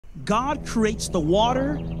God creates the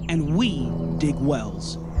water and we dig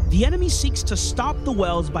wells. The enemy seeks to stop the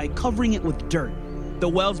wells by covering it with dirt. The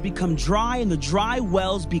wells become dry and the dry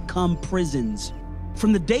wells become prisons.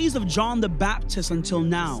 From the days of John the Baptist until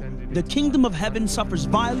now, the kingdom of heaven suffers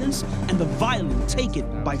violence and the violent take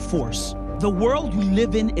it by force. The world we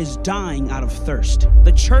live in is dying out of thirst.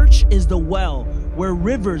 The church is the well where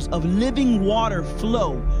rivers of living water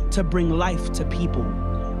flow to bring life to people.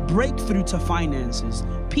 Breakthrough to finances,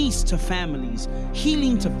 peace to families,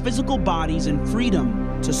 healing to physical bodies, and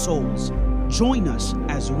freedom to souls. Join us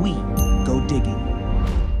as we go digging.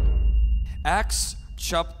 Acts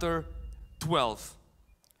chapter 12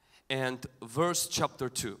 and verse chapter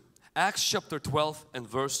 2. Acts chapter 12 and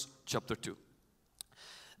verse chapter 2.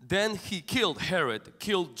 Then Herod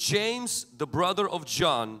killed James, the brother of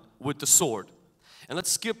John, with the sword. And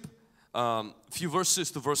let's skip a few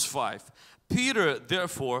verses to verse 5. Peter,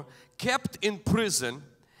 therefore, kept in prison,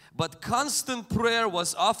 but constant prayer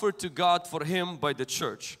was offered to God for him by the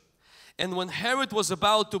church. And when Herod was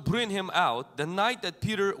about to bring him out, the night that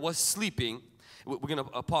Peter was sleeping, we're going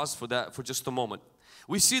to pause for that for just a moment.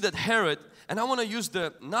 We see that Herod, and I want to use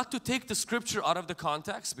not to take the scripture out of the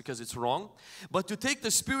context because it's wrong, but to take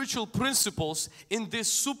the spiritual principles in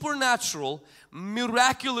this supernatural,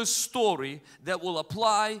 miraculous story that will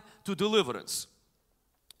apply to deliverance.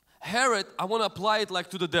 Herod, I want to apply it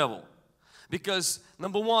like to the devil, because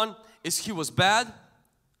number one is he was bad.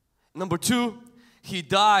 Number two, he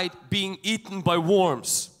died being eaten by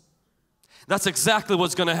worms. That's exactly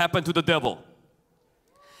what's going to happen to the devil.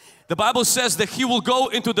 The Bible says that he will go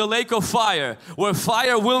into the lake of fire, where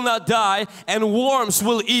fire will not die and worms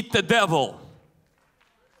will eat the devil.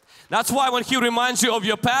 That's why when he reminds you of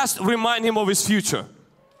your past, remind him of his future.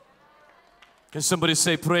 Can somebody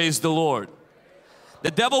say praise the Lord?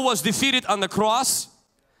 The devil was defeated on the cross.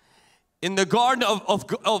 In the garden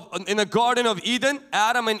of Eden,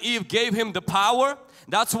 Adam and Eve gave him the power.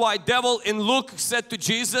 That's why devil in Luke said to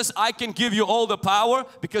Jesus, I can give you all the power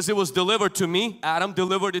because it was delivered to me. Adam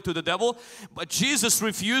delivered it to the devil, but Jesus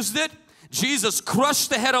refused it. Jesus crushed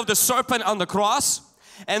the head of the serpent on the cross.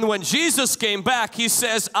 And when Jesus came back, He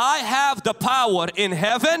says, I have the power in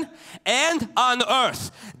heaven and on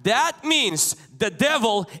earth. That means the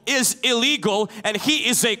devil is illegal and he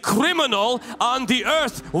is a criminal on the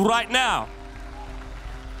earth right now.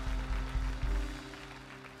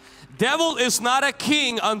 Devil is not a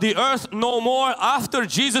king on the earth no more after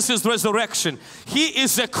Jesus' resurrection. He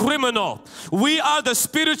is a criminal. We are the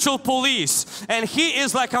spiritual police and he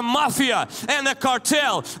is like a mafia and a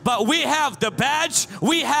cartel. But we have the badge,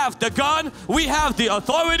 we have the gun, we have the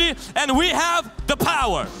authority, and we have the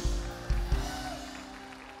power.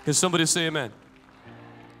 Can somebody say amen?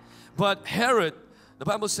 But Herod, the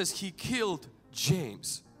Bible says he killed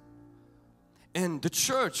James. And the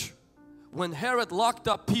church, when Herod locked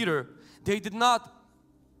up Peter, they did not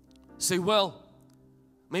say, well,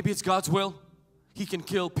 maybe it's God's will, He can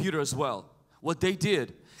kill Peter as well. What they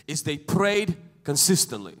did is they prayed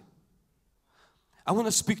consistently. I want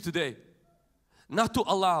to speak today not to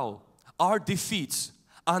allow our defeats,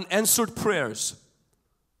 unanswered prayers,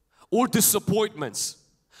 or disappointments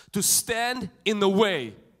to stand in the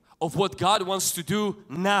way of what God wants to do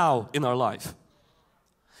now in our life.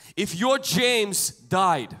 If your James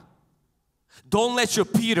died, don't let your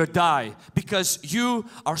Peter die, because you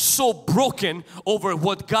are so broken over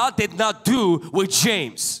what God did not do with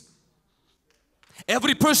James.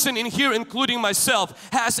 Every person in here, including myself,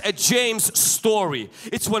 has a James story.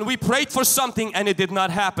 It's when we prayed for something and it did not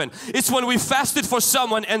happen. It's when we fasted for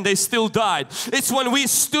someone and they still died. It's when we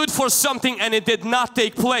stood for something and it did not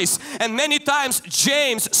take place. And many times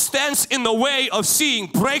James stands in the way of seeing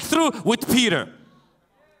breakthrough with Peter.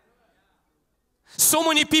 So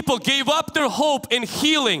many people gave up their hope in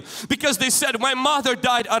healing because they said, my mother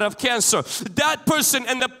died out of cancer. That person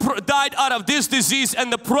died out of this disease,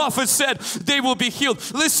 and the prophet said they will be healed.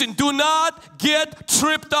 Listen, do not get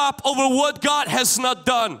tripped up over what God has not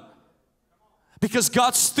done, because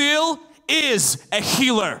God still is a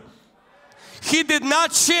healer. He did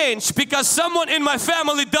not change because someone in my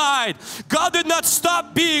family died. God did not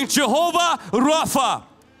stop being Jehovah Rapha.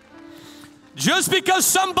 Just because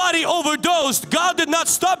somebody overdosed, God did not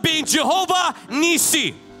stop being Jehovah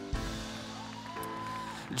Nisi.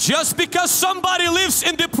 Just because somebody lives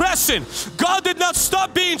in depression, God did not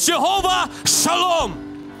stop being Jehovah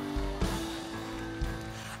Shalom.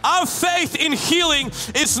 Our faith in healing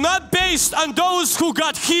is not based on those who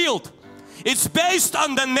got healed. It's based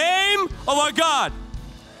on the name of our God.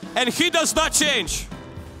 And He does not change.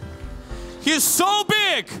 He is so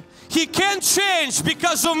big, He can't change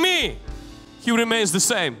because of me. He remains the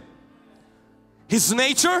same. His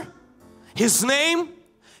nature, His name,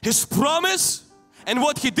 His promise, and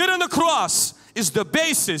what He did on the cross is the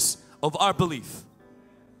basis of our belief.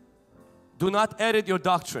 Do not edit your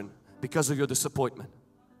doctrine because of your disappointment.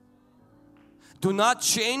 Do not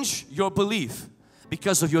change your belief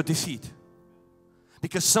because of your defeat,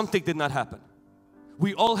 because something did not happen.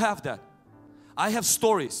 We all have that. I have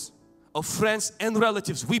stories of friends and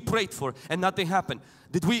relatives we prayed for and nothing happened.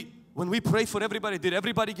 When we prayed for everybody, did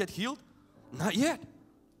everybody get healed? Not yet.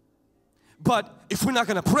 But if we're not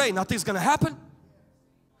going to pray, nothing's going to happen.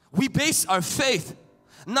 We base our faith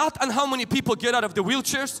not on how many people get out of the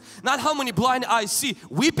wheelchairs, not how many blind eyes see.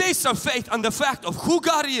 We base our faith on the fact of who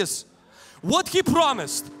God is, what He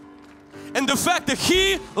promised, and the fact that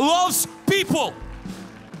He loves people.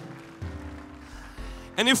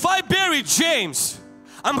 And if I bury James,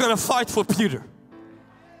 I'm going to fight for Peter.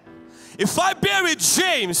 If I bury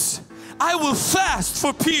James, I will fast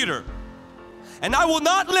for Peter. And I will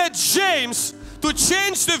not let James to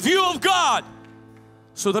change the view of God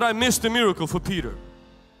so that I miss the miracle for Peter.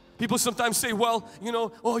 People sometimes say, well, you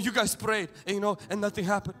know, oh, you guys prayed and, you know, and nothing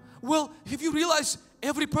happened. Well, have you realized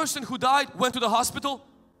every person who died went to the hospital?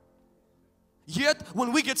 Yet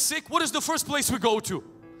when we get sick, what is the first place we go to?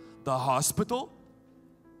 The hospital.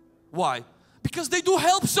 Why? Because they do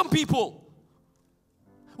help some people.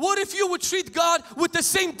 What if you would treat God with the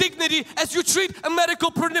same dignity as you treat a medical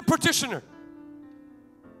practitioner?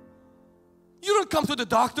 You don't come to the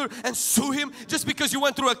doctor and sue him just because you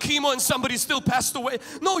went through a chemo and somebody still passed away.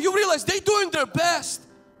 No, you realize they're doing their best.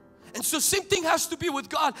 And so same thing has to be with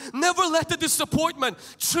God. Never let the disappointment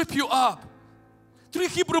trip you up. 3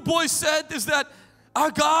 Hebrew boys said is that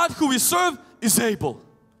our God who we serve is able.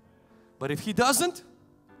 But if He doesn't,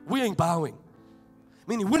 we ain't bowing.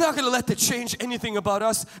 Meaning we're not going to let that change anything about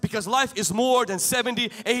us, because life is more than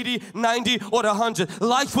 70, 80, 90 or 100.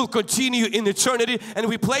 Life will continue in eternity, and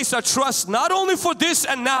we place our trust not only for this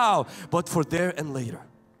and now, but for there and later.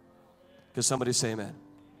 Can somebody say amen?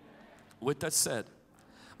 With that said,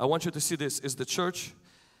 I want you to see this is the church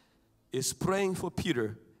is praying for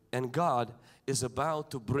Peter, and God is about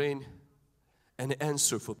to bring an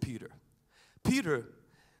answer for Peter. Peter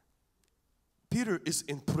is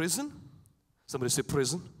in prison. Somebody say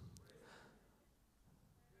prison.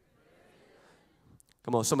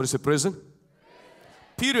 Come on, somebody say prison.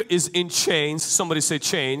 Peter is in chains. Somebody say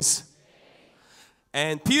chains.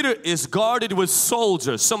 And Peter is guarded with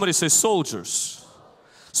soldiers. Somebody say soldiers.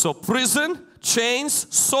 So prison,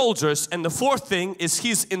 chains, soldiers, and the fourth thing is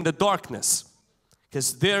he's in the darkness.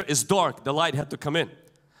 Because there is dark, the light had to come in.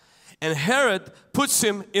 And Herod puts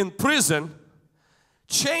him in prison,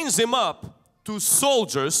 chains him up to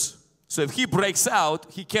soldiers. So if he breaks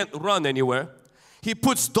out, he can't run anywhere. He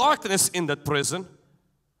puts darkness in that prison.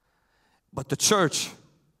 But the church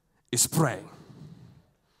is praying.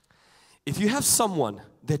 If you have someone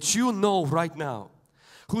that you know right now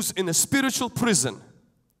who's in a spiritual prison,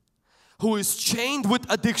 who is chained with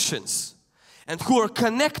addictions, and who are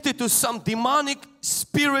connected to some demonic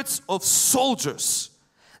spirits of soldiers,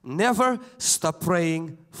 never stop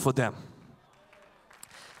praying for them.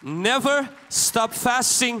 Never stop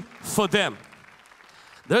fasting for them.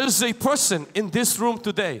 There is a person in this room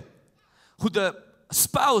today who the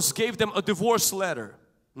spouse gave them a divorce letter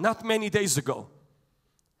not many days ago.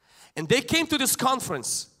 And they came to this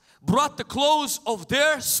conference, brought the clothes of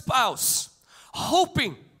their spouse,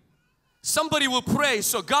 hoping somebody will pray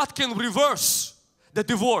so God can reverse the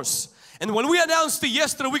divorce. And when we announced it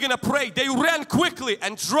yesterday, we're gonna pray, they ran quickly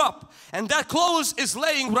and dropped. And that clothes is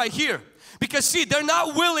laying right here. Because see, they're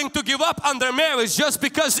not willing to give up on their marriage just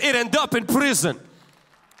because it ended up in prison.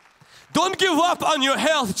 Don't give up on your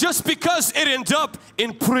health just because it ended up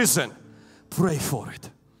in prison. Pray for it.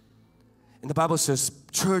 And the Bible says,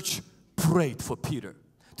 church prayed for Peter.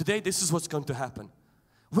 Today, this is what's going to happen.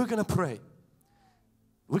 We're going to pray.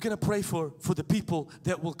 We're going to pray for the people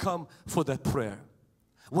that will come for that prayer.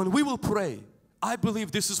 When we will pray, I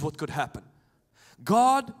believe this is what could happen.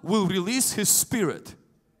 God will release His Spirit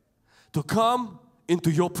to come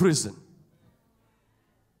into your prison.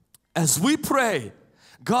 As we pray,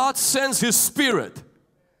 God sends His Spirit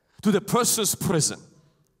to the person's prison.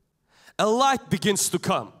 A light begins to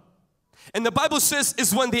come. And the Bible says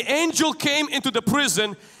is when the angel came into the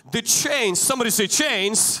prison, the chains, somebody say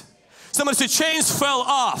chains, somebody say chains fell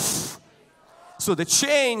off. So the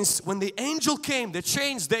chains, when the angel came, the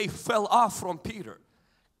chains, they fell off from Peter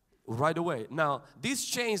right away. Now, these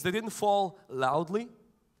chains, they didn't fall loudly.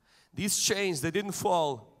 These chains, they didn't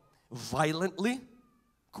fall violently,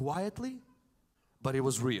 quietly, but it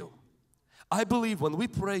was real. I believe when we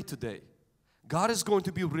pray today, God is going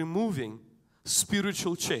to be removing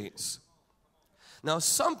spiritual chains. Now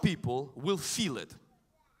some people will feel it.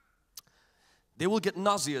 They will get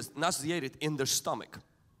nauseated in their stomach.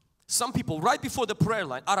 Some people right before the prayer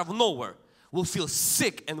line, out of nowhere, will feel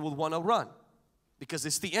sick and will want to run. Because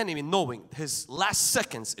it's the enemy knowing his last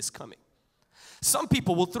seconds is coming. Some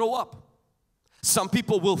people will throw up. Some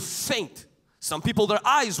people will faint. Some people, their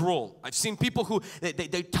eyes roll. I've seen people who,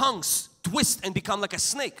 their tongues twist and become like a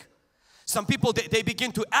snake. Some people, they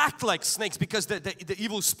begin to act like snakes because the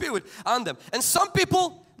evil spirit on them. And some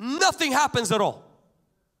people, nothing happens at all.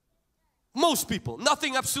 Most people,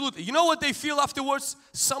 nothing absolutely. You know what they feel afterwards?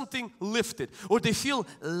 Something lifted, or they feel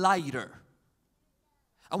lighter.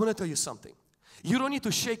 I want to tell you something. You don't need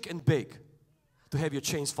to shake and bake to have your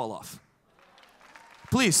chains fall off.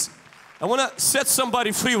 Please, I want to set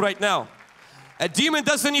somebody free right now. A demon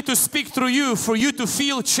doesn't need to speak through you for you to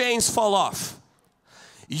feel chains fall off.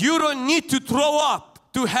 You don't need to throw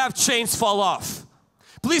up to have chains fall off.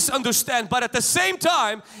 Please understand, but at the same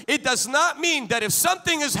time, it does not mean that if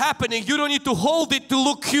something is happening, you don't need to hold it to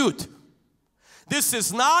look cute. This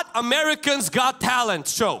is not Americans Got Talent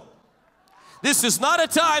show. This is not a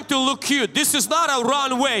time to look cute. This is not a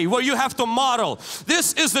runway where you have to model.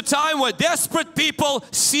 This is the time where desperate people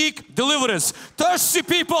seek deliverance. Thirsty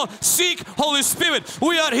people seek Holy Spirit.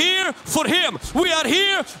 We are here for Him. We are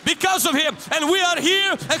here because of Him. And we are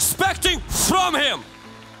here expecting from Him.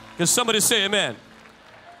 Can somebody say amen?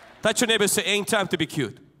 Touch your neighbor and say, ain't time to be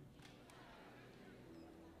cute.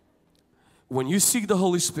 When you seek the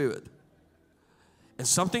Holy Spirit and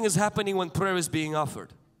something is happening when prayer is being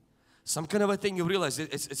offered, some kind of a thing, you realize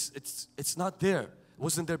it's not there. It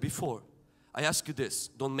wasn't there before. I ask you this,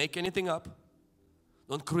 don't make anything up.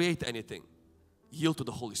 Don't create anything. Yield to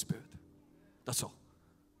the Holy Spirit. That's all.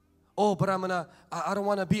 Oh, but I don't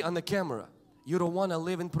want to be on the camera. You don't want to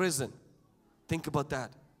live in prison. Think about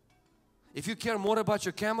that. If you care more about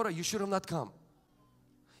your camera, you should have not come.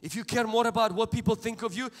 If you care more about what people think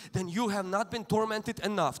of you, then you have not been tormented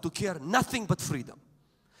enough to care nothing but freedom.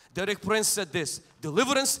 Derek Prince said this,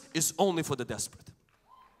 deliverance is only for the desperate.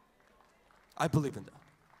 I believe in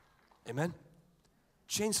that. Amen.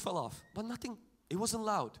 Chains fell off, but nothing, it wasn't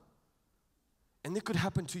loud. And it could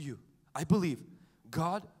happen to you. I believe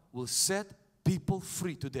God will set people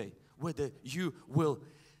free today, whether you will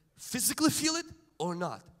physically feel it or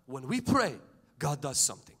not. When we pray, God does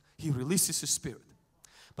something. He releases His Spirit.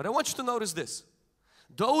 But I want you to notice this.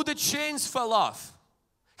 Though the chains fell off,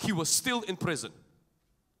 he was still in prison.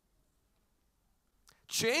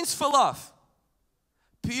 Chains fell off.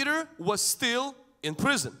 Peter was still in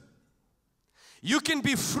prison. You can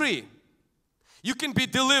be free. You can be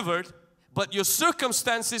delivered, but your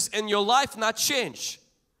circumstances in your life not change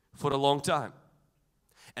for a long time.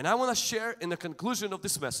 And I want to share in the conclusion of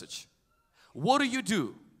this message. What do you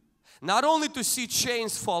do? Not only to see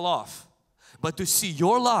chains fall off, but to see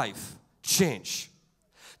your life change.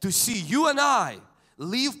 To see you and I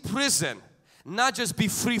leave prison, not just be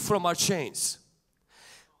free from our chains.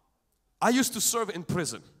 I used to serve in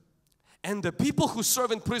prison, and the people who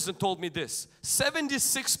serve in prison told me this: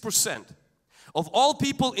 76% of all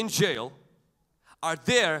people in jail are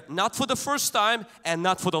there not for the first time and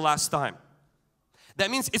not for the last time. That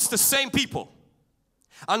means it's the same people.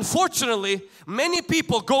 Unfortunately, many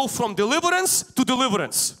people go from deliverance to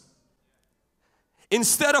deliverance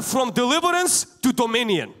instead of from deliverance to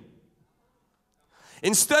dominion.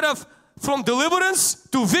 Instead of from deliverance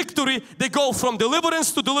to victory, they go from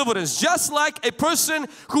deliverance to deliverance. Just like a person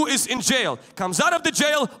who is in jail comes out of the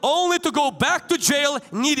jail only to go back to jail,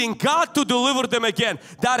 needing God to deliver them again.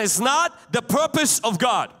 That is not the purpose of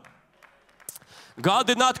God. God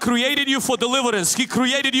did not create you for deliverance. He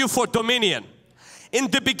created you for dominion. In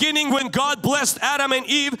the beginning, when God blessed Adam and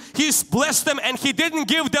Eve, He blessed them and He didn't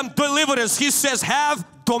give them deliverance. He says, have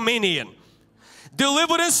dominion.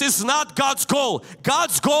 Deliverance is not God's goal.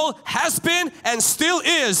 God's goal has been and still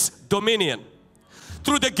is dominion.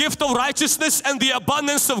 Through the gift of righteousness and the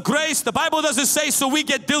abundance of grace, the Bible doesn't say so we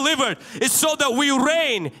get delivered. It's so that we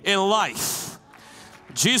reign in life.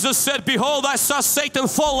 Jesus said, behold, I saw Satan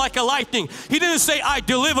fall like a lightning. He didn't say, I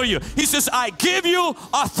deliver you. He says, I give you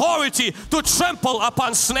authority to trample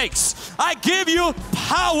upon snakes. I give you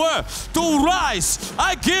power to rise.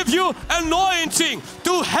 I give you anointing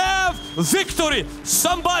to have victory.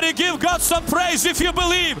 Somebody give God some praise if you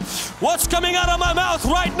believe what's coming out of my mouth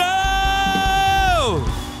right now.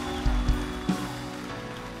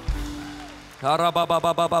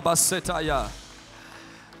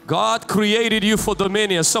 God created you for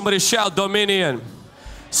dominion. Somebody shout dominion.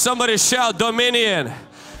 Somebody shout dominion.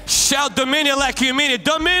 Shout dominion like you mean it.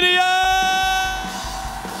 Dominion!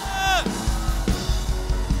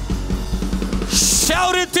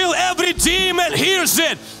 Shout it till every demon hears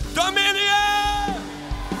it. Dominion!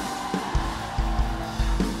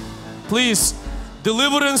 Please,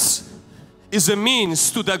 deliverance is a means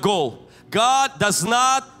to the goal. God does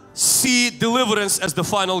not see deliverance as the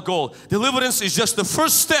final goal. Deliverance is just the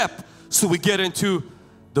first step so we get into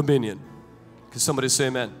dominion. Can somebody say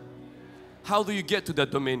amen? How do you get to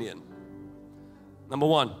that dominion? Number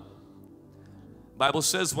one, Bible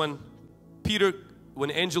says when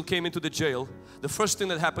angel came into the jail, the first thing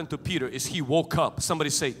that happened to Peter is he woke up. Somebody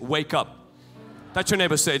say, wake up. Touch your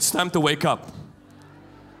neighbor, say, it's time to wake up.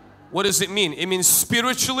 What does it mean? It means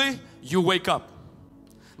spiritually you wake up.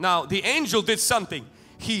 Now the angel did something.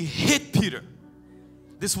 He hit Peter.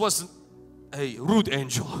 This wasn't a rude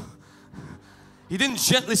angel. He didn't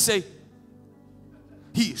gently say,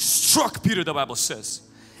 he struck Peter, the Bible says.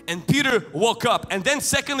 And Peter woke up. And then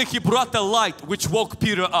secondly, he brought the light which woke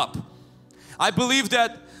Peter up. I believe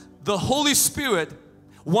that the Holy Spirit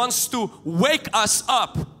wants to wake us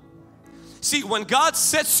up. See, when God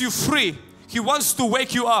sets you free, He wants to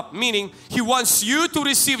wake you up, meaning He wants you to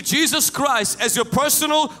receive Jesus Christ as your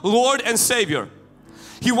personal Lord and Savior.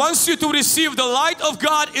 He wants you to receive the light of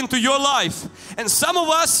God into your life. And some of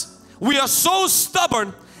us, we are so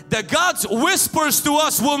stubborn that God's whispers to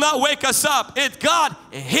us will not wake us up. It's God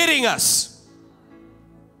hitting us.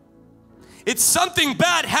 It's something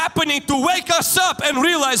bad happening to wake us up and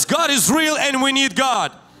realize God is real and we need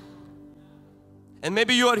God. And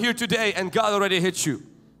maybe you are here today and God already hit you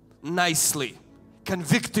nicely,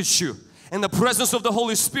 convicted you, and the presence of the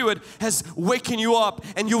Holy Spirit has waken you up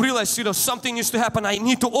and you realize, you know, something needs to happen. I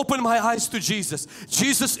need to open my eyes to Jesus.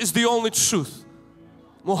 Jesus is the only truth.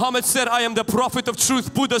 Muhammad said, I am the prophet of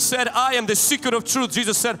truth. Buddha said, I am the seeker of truth.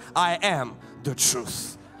 Jesus said, I am the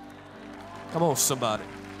truth. Come on, somebody.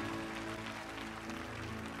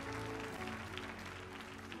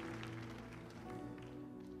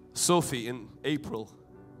 Sophie in April,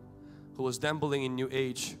 who was dabbling in New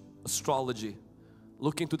Age astrology,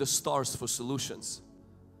 looking to the stars for solutions,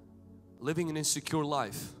 living an insecure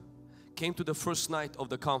life, came to the first night of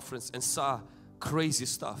the conference and saw crazy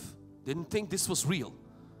stuff. Didn't think this was real.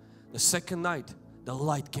 The second night, the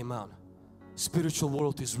light came out. Spiritual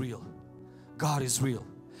world is real. God is real.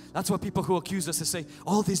 That's why people who accuse us, they say,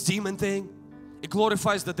 oh, this demon thing, it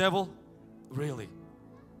glorifies the devil. Really?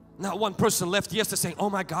 Not one person left yesterday saying, oh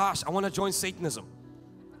my gosh, I want to join Satanism.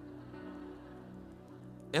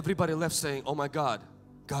 Everybody left saying, oh my God,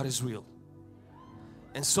 God is real.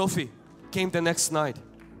 And Sophie came the next night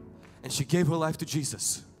and she gave her life to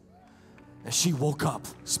Jesus. And she woke up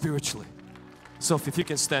spiritually. Sophie, if you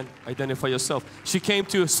can stand, identify yourself. She came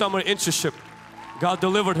to summer internship. God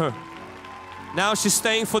delivered her. Now she's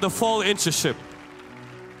staying for the fall internship.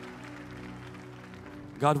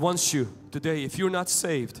 God wants you today, if you're not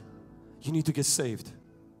saved, you need to get saved.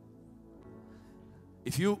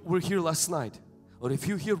 If you were here last night, or if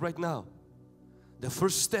you're here right now, the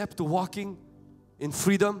first step to walking in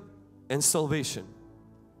freedom and salvation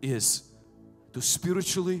is to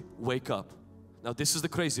spiritually wake up. Now this is the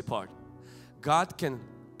crazy part. God can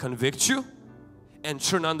convict you and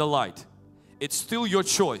turn on the light. It's still your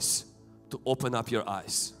choice to open up your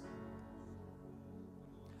eyes.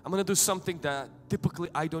 I'm going to do something that typically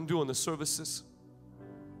I don't do on the services,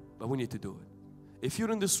 but we need to do it. If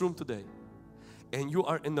you're in this room today and you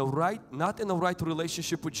are in the not in the right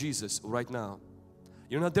relationship with Jesus right now,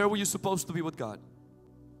 you're not there where you're supposed to be with God.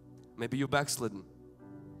 Maybe you're backslidden,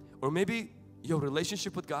 or maybe your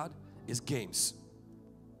relationship with God is games.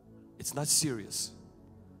 It's not serious.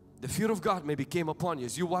 The fear of God maybe came upon you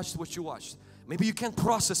as you watched what you watched. Maybe you can't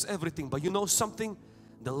process everything, but you know something,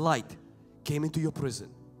 the light came into your prison.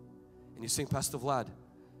 And you're saying, Pastor Vlad,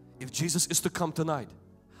 if Jesus is to come tonight,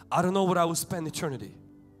 I don't know where I will spend eternity.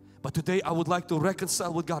 But today I would like to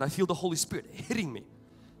reconcile with God. I feel the Holy Spirit hitting me.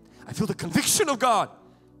 I feel the conviction of God.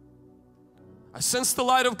 I sense the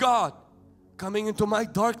light of God coming into my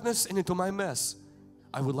darkness and into my mess.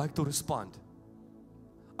 I would like to respond.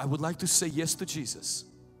 I would like to say yes to Jesus.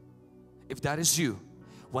 If that is you,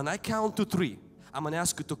 when I count to 3, I'm going to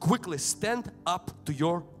ask you to quickly stand up to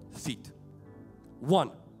your feet.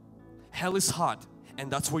 1, hell is hot and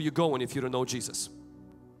that's where you're going if you don't know Jesus.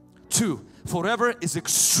 2, forever is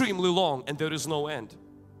extremely long and there is no end.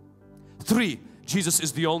 3, Jesus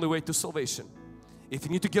is the only way to salvation. If you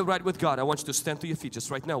need to get right with God, I want you to stand to your feet just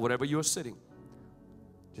right now, wherever you are sitting.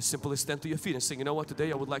 Just simply stand to your feet and say, you know what,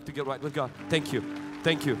 today I would like to get right with God. Thank you,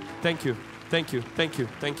 thank you, thank you, thank you, thank you,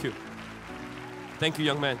 thank you. Thank you,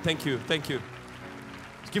 young man, thank you, thank you.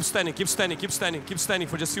 Keep standing, keep standing, keep standing, keep standing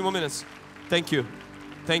for just a few more minutes. Thank you,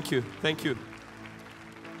 thank you, thank you,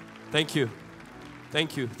 thank you,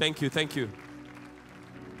 thank you, thank you, thank you.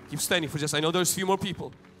 Keep standing for just, I know there's a few more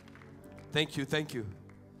people. Thank you, thank you.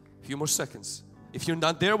 A few more seconds. If you're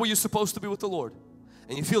not there where you're supposed to be with the Lord,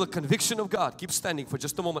 and you feel a conviction of God, keep standing for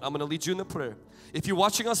just a moment. I'm going to lead you in a prayer. If you're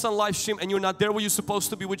watching us on live stream and you're not there where you're supposed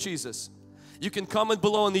to be with Jesus, you can comment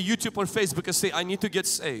below on the YouTube or Facebook and say, I need to get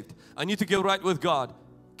saved. I need to get right with God.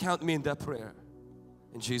 Count me in that prayer.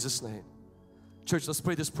 In Jesus' name. Church, let's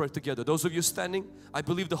pray this prayer together. Those of you standing, I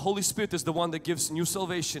believe the Holy Spirit is the one that gives new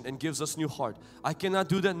salvation and gives us new heart. I cannot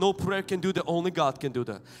do that. No prayer can do that. Only God can do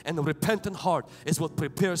that. And a repentant heart is what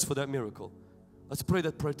prepares for that miracle. Let's pray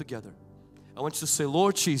that prayer together. I want you to say,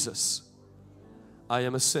 Lord Jesus, I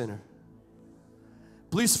am a sinner.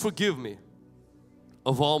 Please forgive me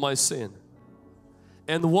of all my sin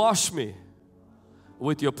and wash me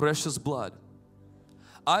with your precious blood.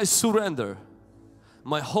 I surrender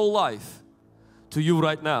my whole life to you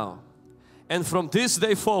right now, and from this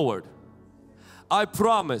day forward I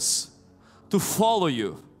promise to follow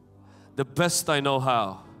you the best I know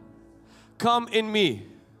how. Come in me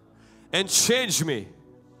and change me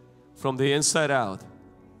from the inside out,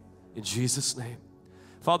 in Jesus' name.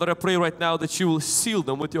 Father, I pray right now that you will seal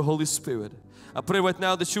them with your Holy Spirit. I pray right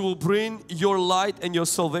now that you will bring your light and your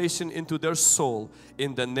salvation into their soul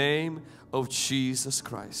in the name of Jesus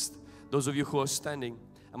Christ. Those of you who are standing,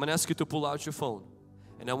 I'm going to ask you to pull out your phone,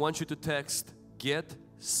 and I want you to text "Get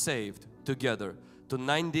Saved" together to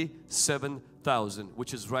 97,000,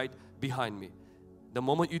 which is right behind me. The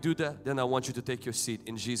moment you do that, then I want you to take your seat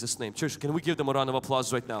in Jesus' name. Church, can we give them a round of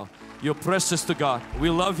applause right now? You're precious to God. We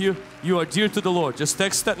love you. You are dear to the Lord. Just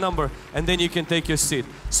text that number and then you can take your seat.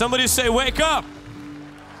 Somebody say, wake up.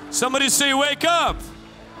 Somebody say, wake up.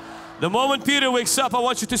 The moment Peter wakes up, I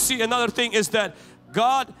want you to see another thing is that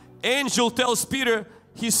God, angel tells Peter,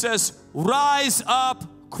 he says, rise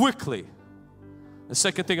up quickly. The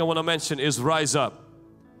second thing I want to mention is rise up.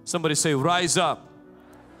 Somebody say, rise up.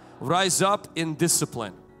 Rise up in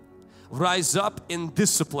discipline. Rise up in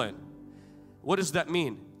discipline. What does that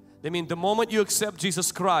mean? That means the moment you accept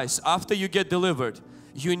Jesus Christ, after you get delivered,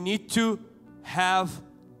 you need to have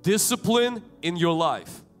discipline in your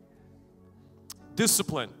life.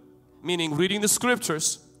 Discipline, meaning reading the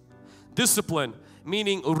scriptures. Discipline,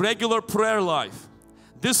 meaning regular prayer life.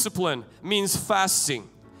 Discipline means fasting.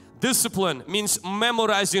 Discipline means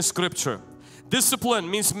memorizing scripture. Discipline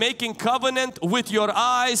means making covenant with your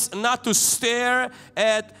eyes not to stare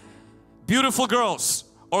at beautiful girls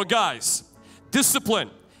or guys.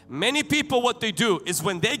 Discipline. Many people, what they do is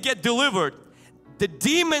when they get delivered, the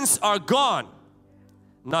demons are gone,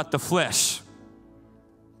 not the flesh.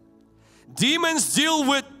 Deliverance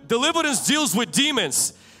deals with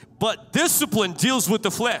demons, but discipline deals with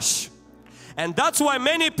the flesh. And that's why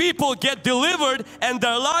many people get delivered and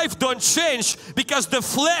their life don't change, because the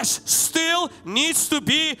flesh still needs to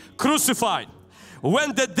be crucified.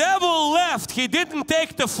 When the devil left, he didn't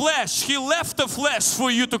take the flesh, he left the flesh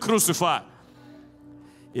for you to crucify.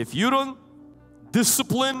 If you don't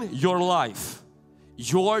discipline your life,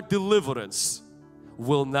 your deliverance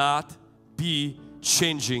will not be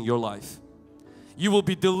changing your life. You will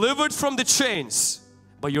be delivered from the chains,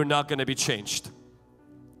 but you're not going to be changed.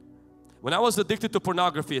 When I was addicted to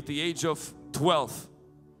pornography at the age of 12,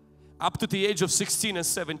 up to the age of 16 and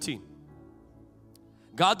 17,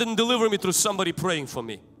 God didn't deliver me through somebody praying for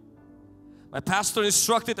me. My pastor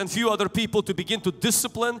instructed and few other people to begin to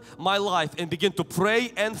discipline my life and begin to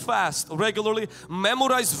pray and fast regularly,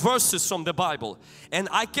 memorize verses from the Bible. And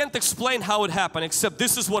I can't explain how it happened, except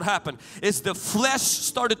this is what happened. Is the flesh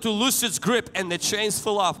started to lose its grip and the chains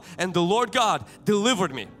fell off, and the Lord God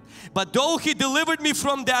delivered me. But though He delivered me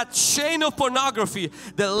from that chain of pornography,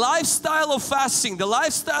 the lifestyle of fasting, the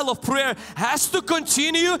lifestyle of prayer has to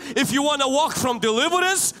continue if you want to walk from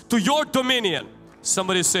deliverance to your dominion.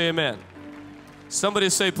 Somebody say amen. Somebody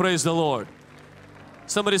say praise the Lord.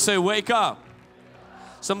 Somebody say wake up.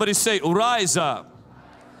 Somebody say rise up.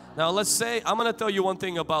 Now let's say, I'm going to tell you one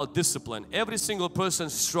thing about discipline. Every single person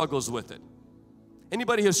struggles with it.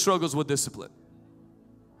 Anybody here struggles with discipline?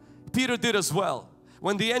 Peter did as well.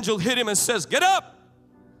 When the angel hit him and says, get up.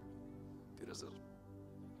 Peter says,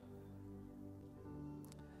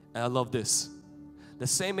 and I love this. The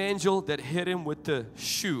same angel that hit him with the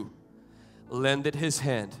shoe lended his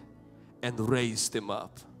hand and raised him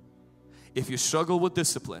up. If you struggle with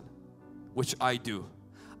discipline, which I do,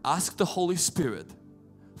 ask the Holy Spirit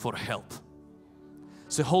for help.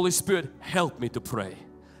 Say, Holy Spirit, help me to pray.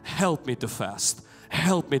 Help me to fast.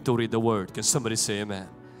 Help me to read the Word. Can somebody say amen?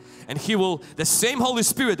 And He will, the same Holy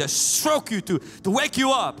Spirit that stroke you to wake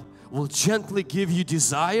you up, will gently give you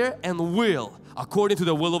desire and will according to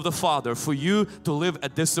the will of the Father, for you to live a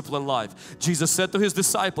disciplined life. Jesus said to His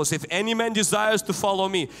disciples, if any man desires to follow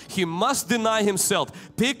me, he must deny himself,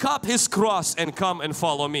 pick up his cross and come and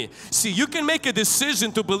follow me. See, you can make a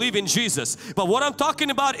decision to believe in Jesus, but what I'm talking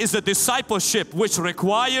about is a discipleship which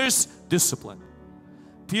requires discipline.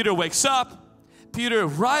 Peter wakes up. Peter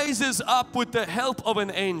rises up with the help of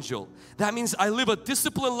an angel. That means I live a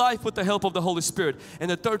disciplined life with the help of the Holy Spirit.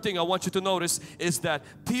 And the third thing I want you to notice is that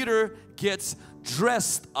Peter gets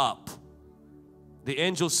dressed up. The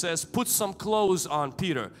angel says, put some clothes on,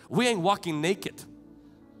 Peter. We ain't walking naked.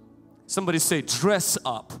 Somebody say, dress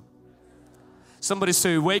up. Somebody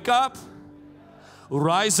say, wake up,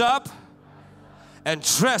 rise up, and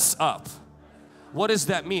dress up. What does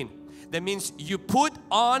that mean? That means you put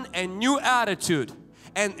on a new attitude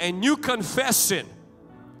and a new confession.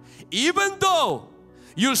 Even though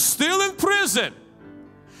you're still in prison,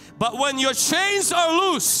 but when your chains are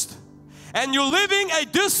loosed and you're living a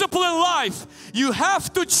disciplined life, you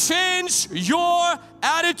have to change your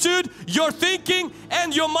attitude, your thinking,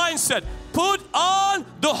 and your mindset. Put on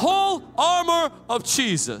the whole armor of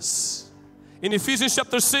Jesus. In Ephesians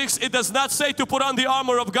chapter 6, it does not say to put on the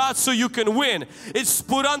armor of God so you can win. It's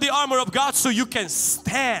put on the armor of God so you can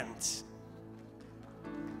stand.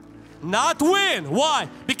 Not win. Why?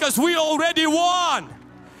 Because we already won.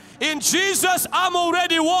 In Jesus, I'm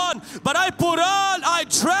already won. But I put on, I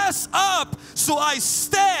dress up so I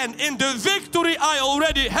stand in the victory I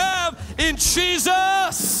already have in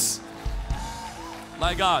Jesus.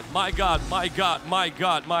 My God, my God, my God, my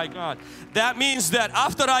God, my God. That means that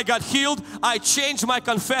after I got healed, I changed my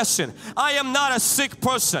confession. I am not a sick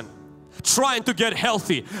person trying to get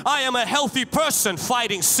healthy. I am a healthy person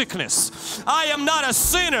fighting sickness. I am not a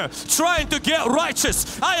sinner trying to get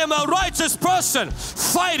righteous. I am a righteous person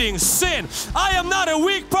fighting sin. I am not a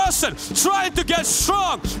weak person trying to get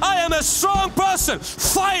strong. I am a strong person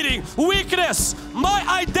fighting weakness. My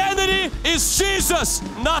identity is Jesus,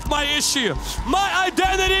 not my issue. My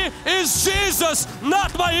identity is Jesus,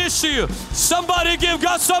 not my issue. Somebody give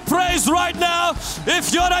God some praise right now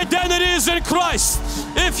if your identity is in Christ.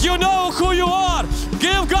 If you know who you are,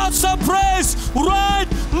 give God some praise right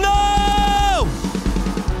now.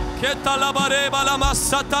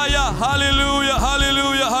 Hallelujah,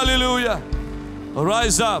 hallelujah, hallelujah.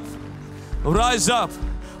 Rise up, rise up.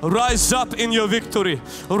 Rise up in your victory.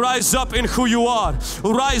 Rise up in who you are.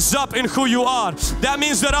 Rise up in who you are. That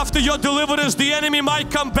means that after your deliverance, the enemy might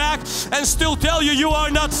come back and still tell you you are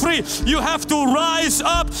not free. You have to rise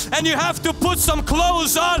up and you have to put some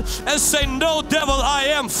clothes on and say, no, devil, I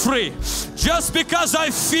am free. Just because I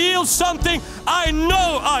feel something, I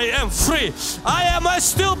know I am free. I might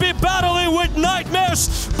still be battling with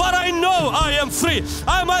nightmares, but I know I am free.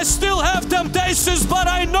 I might still have temptations, but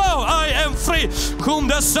I know I am free. Whom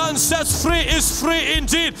the Son sets free is free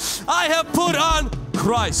indeed. I have put on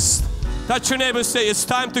Christ. Touch your neighbor and say, it's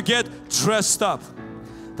time to get dressed up.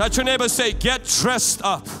 Touch your neighbor and say, get dressed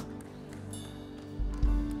up.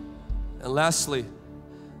 And lastly,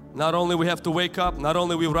 not only we have to wake up, not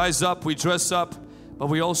only we rise up, we dress up, but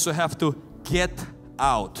we also have to get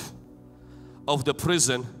out of the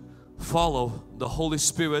prison. Follow the Holy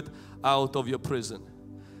Spirit out of your prison.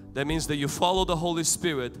 That means that you follow the Holy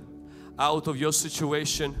Spirit out of your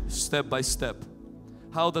situation step by step.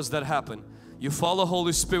 How does that happen? You follow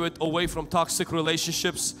Holy Spirit away from toxic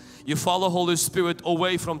relationships. You follow Holy Spirit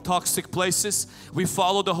away from toxic places. We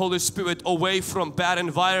follow the Holy Spirit away from bad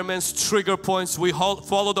environments, trigger points. We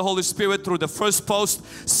follow the Holy Spirit through the first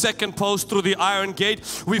post, second post, through the iron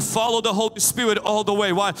gate. We follow the Holy Spirit all the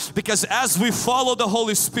way. Why? Because as we follow the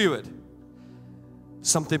Holy Spirit,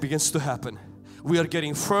 something begins to happen. We are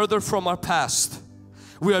getting further from our past.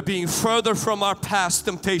 We are being further from our past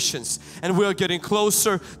temptations, and we are getting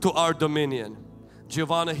closer to our dominion.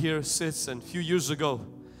 Giovanna here sits, and a few years ago,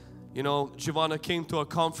 you know, Giovanna came to a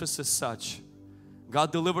conference as such.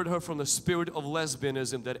 God delivered her from the spirit of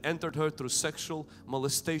lesbianism that entered her through sexual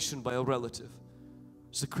molestation by a relative.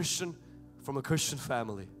 She's a Christian from a Christian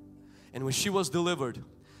family. And when she was delivered,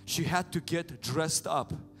 she had to get dressed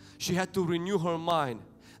up. She had to renew her mind.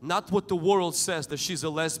 Not what the world says, that she's a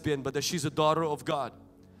lesbian, but that she's a daughter of God.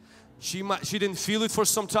 She didn't feel it for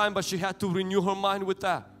some time, but she had to renew her mind with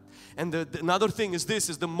that. And another thing is this,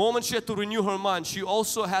 is the moment she had to renew her mind, she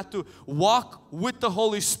also had to walk with the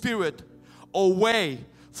Holy Spirit away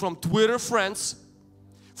from Twitter friends,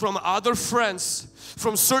 from other friends,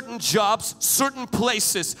 from certain jobs, certain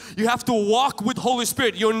places. You have to walk with Holy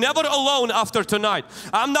Spirit. You're never alone after tonight.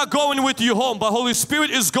 I'm not going with you home, but Holy Spirit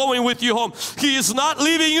is going with you home. He is not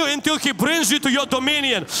leaving you until He brings you to your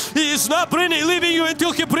dominion. He is not leaving you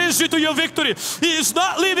until He brings you to your victory. He is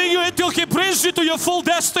not leaving you until He brings you to your full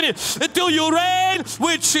destiny, until you reign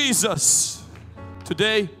with Jesus.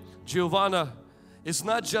 Today, Giovanna is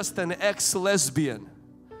not just an ex-lesbian.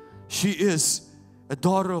 She is a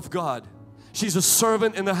daughter of God. She's a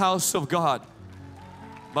servant in the house of God.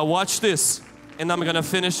 But watch this, and I'm gonna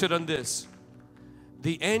finish it on this.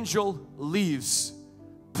 The angel leaves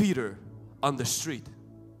Peter on the street,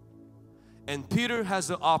 and Peter has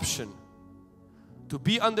the option to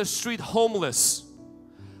be on the street homeless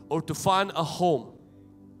or to find a home.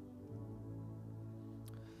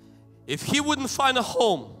 If he wouldn't find a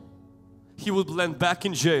home, he would land back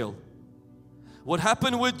in jail. What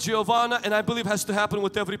happened with Giovanna, and I believe has to happen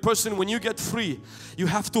with every person, when you get free, you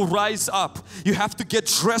have to rise up. You have to get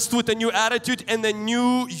dressed with a new attitude and a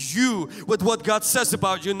new you, with what God says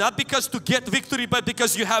about you. Not because to get victory, but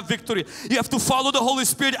because you have victory. You have to follow the Holy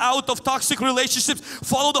Spirit out of toxic relationships.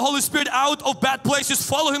 Follow the Holy Spirit out of bad places.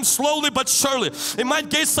 Follow Him slowly but surely. It might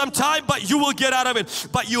take some time, but you will get out of it.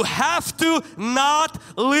 But you have to not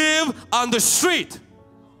live on the street.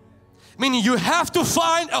 Meaning you have to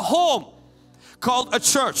find a home called a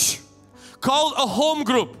church, called a home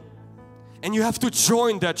group, and you have to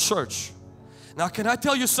join that church. Now, can I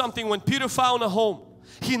tell you something? When Peter found a home,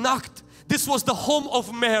 he knocked. This was the home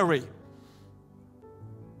of Mary.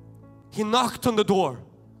 He knocked on the door,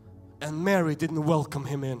 and Mary didn't welcome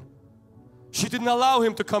him in. She didn't allow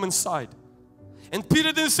him to come inside. And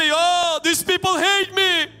Peter didn't say, "Oh, these people hate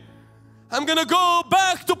me. I'm gonna go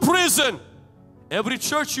back to prison." Every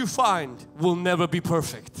church you find will never be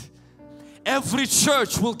perfect. Every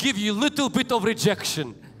church will give you a little bit of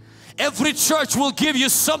rejection. Every church will give you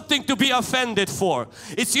something to be offended for.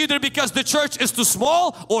 It's either because the church is too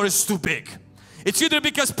small or it's too big. It's either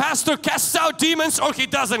because pastor casts out demons or he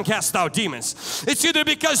doesn't cast out demons. It's either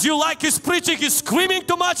because you like his preaching, he's screaming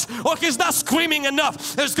too much, or he's not screaming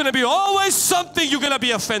enough. There's going to be always something you're going to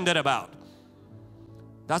be offended about.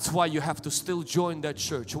 That's why you have to still join that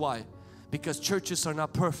church. Why? Because churches are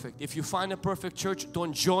not perfect. If you find a perfect church,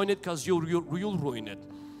 don't join it, because you'll ruin it.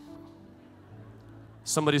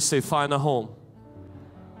 Somebody say, find a home.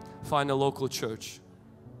 Find a local church.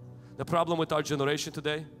 The problem with our generation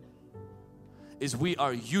today is we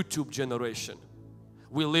are YouTube generation.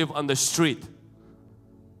 We live on the street.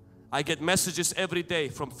 I get messages every day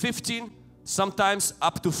from 15, sometimes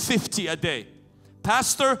up to 50 a day.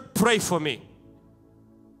 Pastor, pray for me.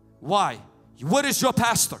 Why? What is your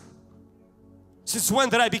pastor? Since when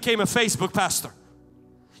did I become a Facebook pastor?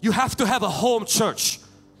 You have to have a home church.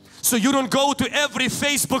 So you don't go to every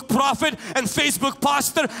Facebook prophet and Facebook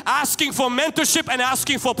pastor asking for mentorship and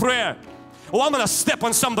asking for prayer. Oh, I'm going to step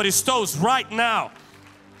on somebody's toes right now.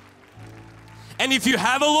 And if you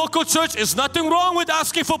have a local church, there's nothing wrong with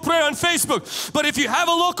asking for prayer on Facebook. But if you have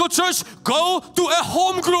a local church, go to a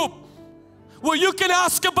home group where you can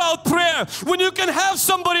ask about prayer, when you can have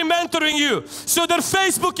somebody mentoring you, so that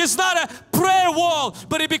Facebook is not a prayer wall,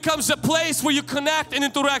 but it becomes a place where you connect and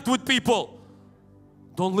interact with people.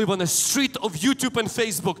 Don't live on the street of YouTube and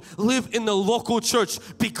Facebook. Live in the local church.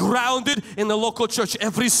 Be grounded in the local church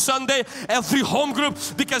every Sunday, every home group,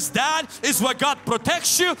 because that is where God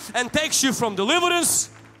protects you and takes you from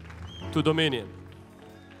deliverance to dominion.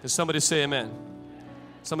 Can somebody say amen?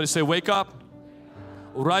 Somebody say, wake up,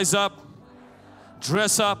 rise up,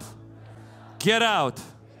 dress up, get out,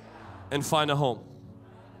 and find a home.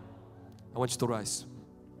 I want you to rise.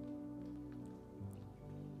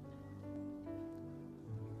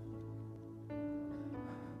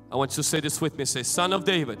 I want you to say this with me. Say, Son of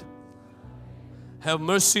David, have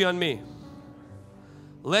mercy on me.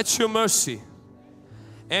 Let your mercy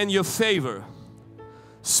and your favor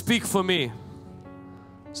speak for me.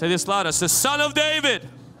 Say this louder. Say, Son of David,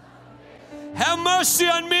 have mercy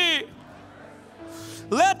on me.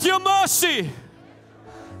 Let your mercy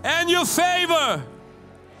and your favor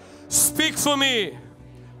speak for me.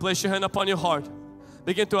 Place your hand upon your heart.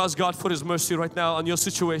 Begin to ask God for His mercy right now on your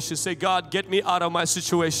situation. Say, God, get me out of my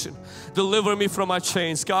situation. Deliver me from my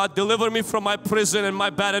chains. God, deliver me from my prison and my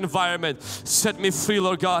bad environment. Set me free,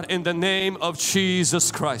 Lord God, in the name of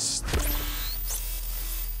Jesus Christ.